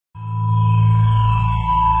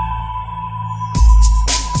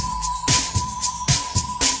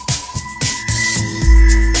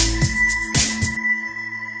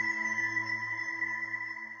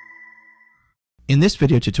In this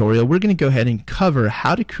video tutorial, we're going to go ahead and cover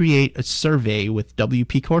how to create a survey with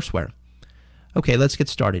WP Courseware. Okay, let's get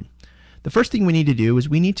started. The first thing we need to do is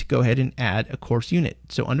we need to go ahead and add a course unit.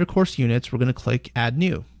 So under course units, we're going to click Add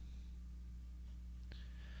New.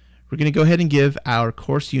 We're going to go ahead and give our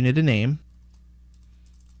course unit a name.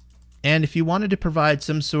 And if you wanted to provide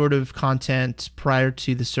some sort of content prior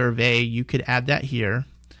to the survey, you could add that here.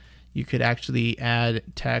 You could actually add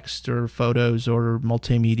text or photos or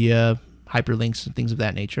multimedia, hyperlinks and things of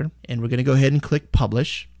that nature. And we're going to go ahead and click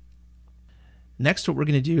Publish. Next, what we're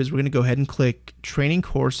going to do is we're going to go ahead and click Training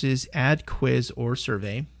Courses, Add Quiz or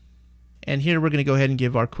Survey. And here we're going to go ahead and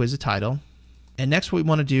give our quiz a title. And next what we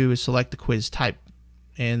want to do is select the quiz type.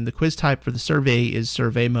 And the quiz type for the survey is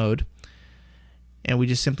Survey Mode. And we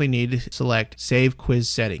just simply need to select Save Quiz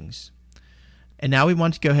Settings. And now we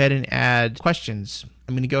want to go ahead and add questions.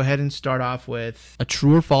 I'm going to go ahead and start off with a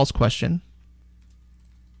true or false question.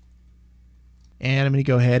 And I'm going to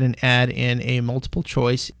go ahead and add in a multiple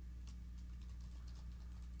choice.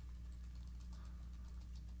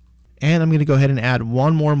 And I'm going to go ahead and add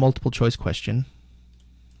one more multiple choice question.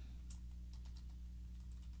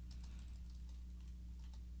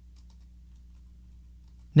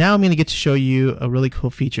 Now I'm going to get to show you a really cool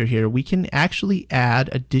feature here. We can actually add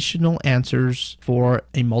additional answers for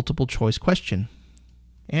a multiple choice question.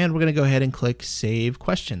 And we're going to go ahead and click Save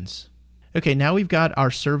Questions. Okay, now we've got our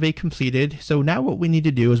survey completed. So now what we need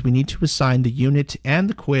to do is we need to assign the unit and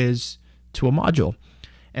the quiz to a module.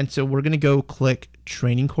 And so we're going to go click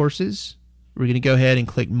Training Courses. We're going to go ahead and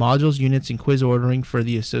click Modules, Units, and Quiz Ordering for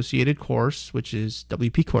the associated course, which is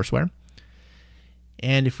WP Courseware.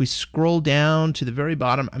 And if we scroll down to the very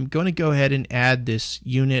bottom, I'm going to go ahead and add this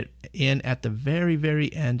unit in at the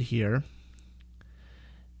very end here.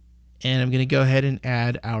 And I'm going to go ahead and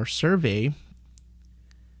add our survey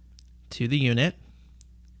to the unit.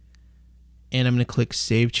 And I'm going to click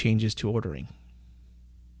Save Changes to Ordering.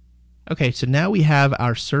 Okay, so now we have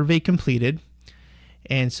our survey completed.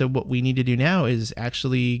 And so what we need to do now is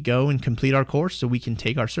actually go and complete our course so we can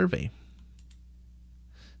take our survey.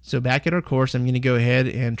 So back at our course, I'm going to go ahead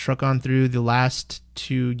and truck on through the last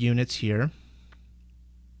two units here.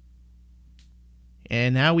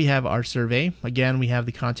 And now we have our survey. Again, we have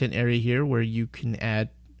the content area here where you can add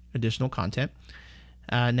additional content.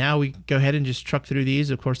 Now we go ahead and just truck through these.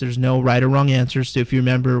 Of course, there's no right or wrong answers. So if you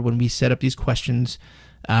remember when we set up these questions,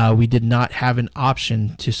 we did not have an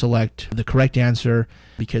option to select the correct answer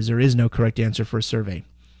because there is no correct answer for a survey.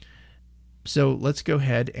 So let's go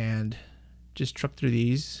ahead and just truck through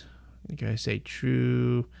these. I'm going to say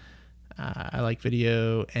true, I like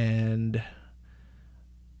video, and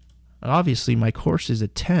obviously my course is a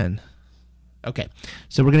 10. Okay,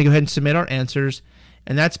 so we're going to go ahead and submit our answers,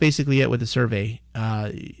 and that's basically it with the survey.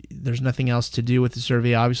 There's nothing else to do with the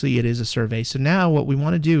survey. Obviously, it is a survey. So now what we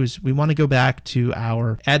want to do is we want to go back to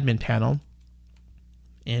our admin panel,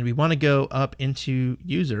 and we want to go up into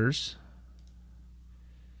users,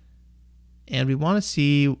 and we want to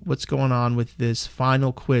see what's going on with this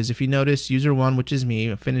final quiz. If you notice, user 1, which is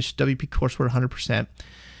me, I finished WP Courseware 100%.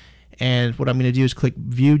 And what I'm going to do is click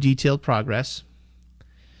View Detailed Progress.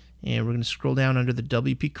 And we're going to scroll down under the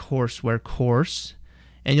WP Courseware course.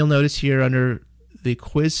 And you'll notice here under the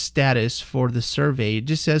quiz status for the survey, it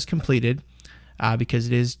just says completed because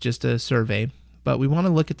it is just a survey. But we want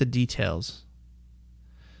to look at the details.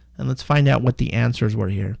 And let's find out what the answers were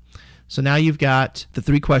here. So now you've got the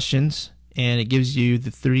 3 questions, and it gives you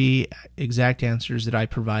the 3 exact answers that I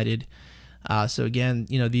provided. So again,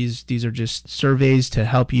 you know, these are just surveys to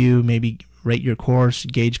help you maybe rate your course,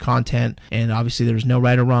 gauge content, and obviously there's no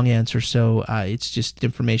right or wrong answer, so it's just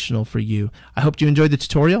informational for you. I hope you enjoyed the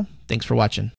tutorial. Thanks for watching.